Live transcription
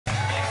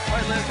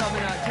I'm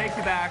going to take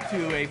you back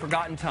to a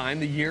forgotten time,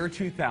 the year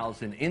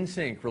 2000.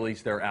 NSYNC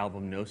released their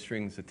album No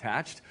Strings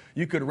Attached.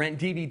 You could rent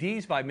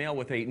DVDs by mail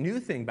with a new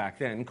thing back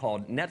then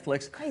called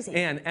Netflix. Crazy.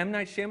 And M.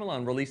 Night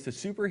Shyamalan released a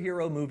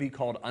superhero movie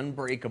called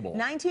Unbreakable.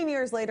 19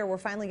 years later, we're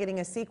finally getting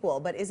a sequel,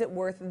 but is it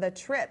worth the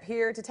trip?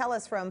 Here to tell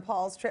us from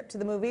Paul's trip to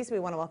the movies, we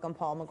want to welcome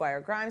Paul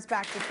McGuire Grimes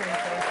back to Screen.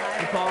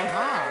 Hey, Paul. Hi.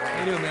 How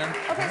you doing, man?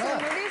 Okay, so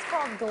the movie is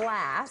called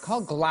Glass. It's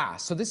called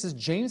Glass. So this is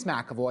James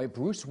McAvoy,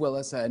 Bruce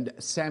Willis, and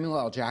Samuel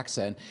L.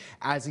 Jackson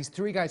as these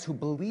three guys who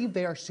believe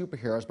they are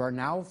superheroes but are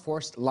now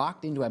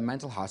locked into a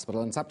mental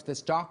hospital, and it's up to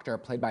this doctor,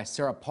 played by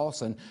Sarah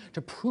Paulson,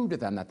 to prove to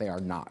them that they are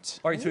not.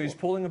 All right, so he's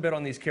pulling a bit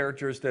on these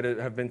characters that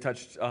have been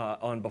touched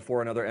on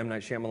before in other M.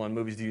 Night Shyamalan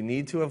movies. Do you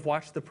need to have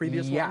watched the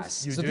previous ones?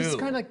 Yes. So this is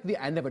kind of like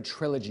the end of a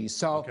trilogy.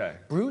 So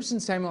Bruce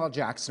and Samuel L.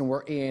 Jackson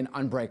were in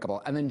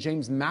Unbreakable, and then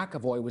James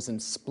McAvoy was in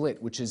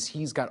Split, which is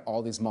he's got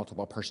all these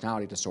multiple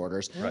personality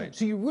disorders. Right.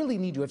 So you really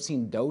need to have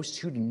seen those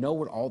two to know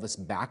what all this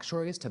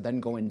backstory is to then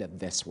go into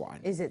this one.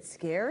 Is it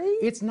scary?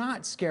 It's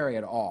not scary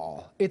at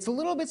all. It's a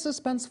little bit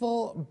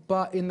suspenseful,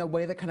 but in the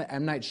way that kind of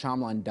M. Night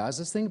Shyamalan does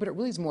this thing, but it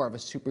really is more of a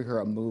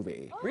superhero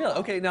movie. Really?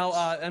 Okay, now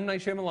M.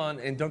 Night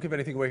Shyamalan, and don't give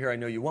anything away here, I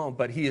know you won't,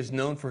 but he is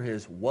known for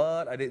his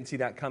what? I didn't see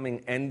that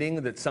coming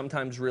ending that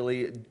sometimes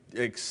really,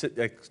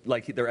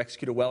 like they're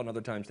executed well and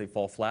other times they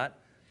fall flat.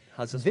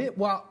 How's this one?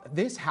 Well,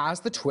 this has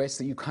the twist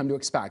that you come to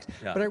expect,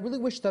 Yeah. but I really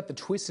wish that the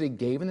twist that he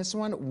gave in this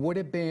one would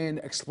have been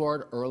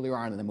explored earlier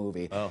on in the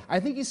movie. Oh. I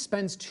think he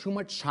spends too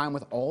much time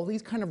with all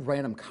these kind of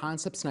random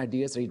concepts and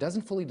ideas that he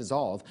doesn't fully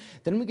dissolve.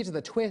 Then we get to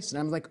the twist, and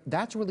I'm like,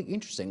 that's really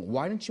interesting.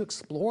 Why didn't you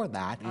explore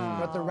that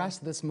throughout the rest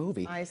of this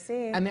movie? I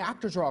see. And the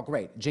actors are all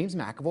great. James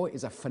McAvoy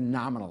is a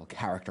phenomenal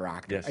character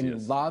actor. Yes, and he you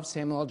is. love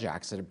Samuel L.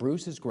 Jackson.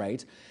 Bruce is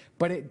great.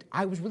 But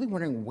I was really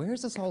wondering,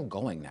 where's this all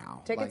going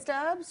now? Ticket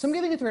stubs? So I'm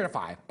giving it 3 out of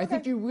 5. I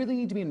think you really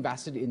need to be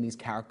invested in these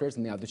characters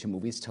in the other two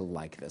movies to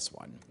like this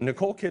one.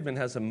 Nicole Kidman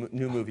has a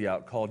new movie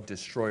out called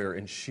Destroyer,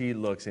 and she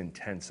looks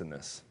intense in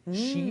this.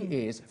 She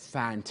is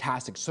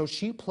fantastic. So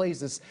she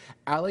plays this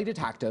LA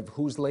detective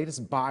whose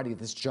latest body,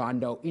 this John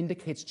Doe,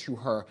 indicates to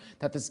her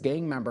that this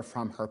gang member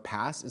from her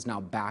past is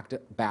now back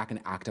and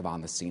active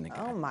on the scene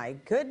again. Oh my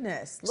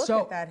goodness, look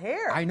So, at that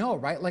hair. I know,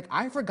 right? Like,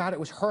 I forgot it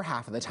was her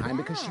half of the time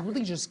because she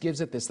really just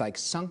gives it this, like,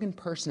 sunken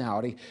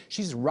personality.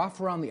 She's rough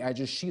around the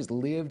edges. She's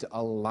lived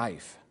a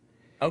life.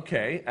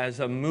 Okay, as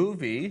a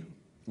movie,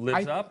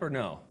 lives up or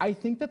no? I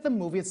think that the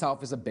movie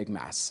itself is a big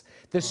mess.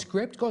 The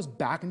script goes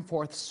back and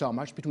forth so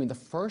much between the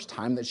first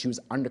time that she was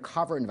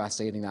undercover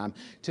investigating them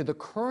to the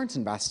current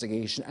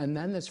investigation and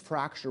then this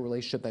fractured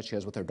relationship that she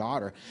has with her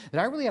daughter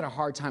that I really had a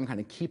hard time kind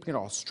of keeping it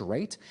all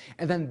straight.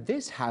 And then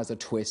this has a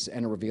twist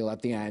and a reveal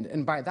at the end.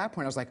 And by that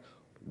point, I was like,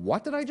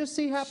 what did I just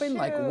see happen?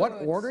 Like, what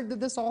order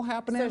did this all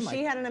happen in? So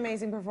she had an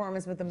amazing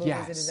performance, but the movie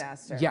is a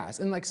disaster. Yes,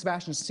 and like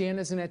Sebastian Stan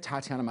is in it,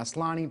 Tatiana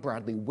Maslany,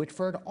 Bradley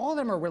Whitford, all of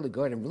them are really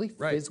good and really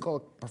physical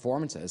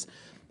performances.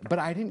 But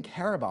I didn't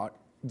care about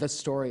the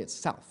story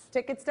itself.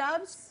 Ticket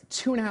stubs?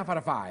 2.5 out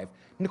of 5.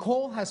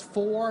 Nicole has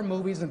 4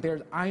 movies in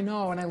theaters. I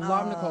know, and I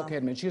love Nicole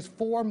Kidman. She has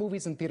 4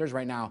 movies in theaters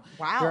right now.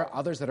 Wow. There are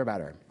others that are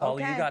better. Paul,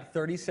 you got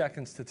 30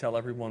 seconds to tell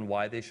everyone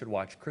why they should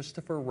watch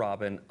Christopher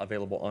Robin,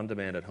 available on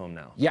demand at home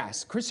now.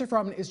 Yes, Christopher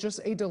Robin is just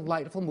a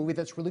delightful movie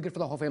that's really good for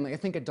the whole family. I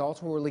think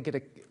adults will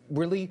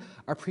really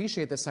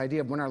appreciate this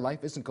idea of when our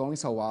life isn't going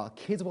so well.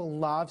 Kids will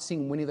love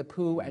seeing Winnie the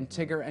Pooh and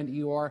Tigger and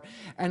Eeyore,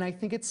 and I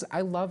think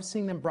I love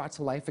seeing them brought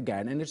to life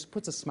again, and it just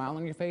puts a smile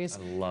on your face.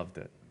 I loved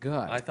it. Good.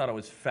 I thought it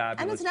was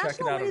fabulous. And it's Check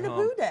National it out Winnie at the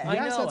home. Pooh Day. I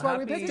Yes, know. that's why we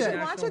Happy picked it. You should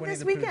National watch it Winnie this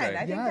the Pooh weekend. Day. I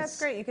think Yes. that's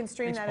great. You can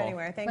stream Thanks, that Paul.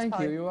 anywhere. Thanks, Thank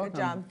Paul. you. You're Good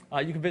welcome.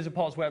 job. You can visit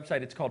Paul's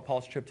website. It's called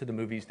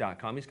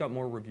paulstriptothemovies.com. He's got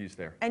more reviews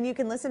there. And you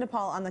can listen to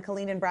Paul on the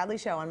Colleen and Bradley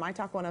Show on My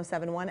Talk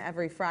 1071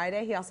 every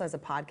Friday. He also has a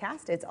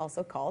podcast. It's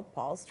also called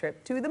Paul's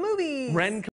Trip to the Movies.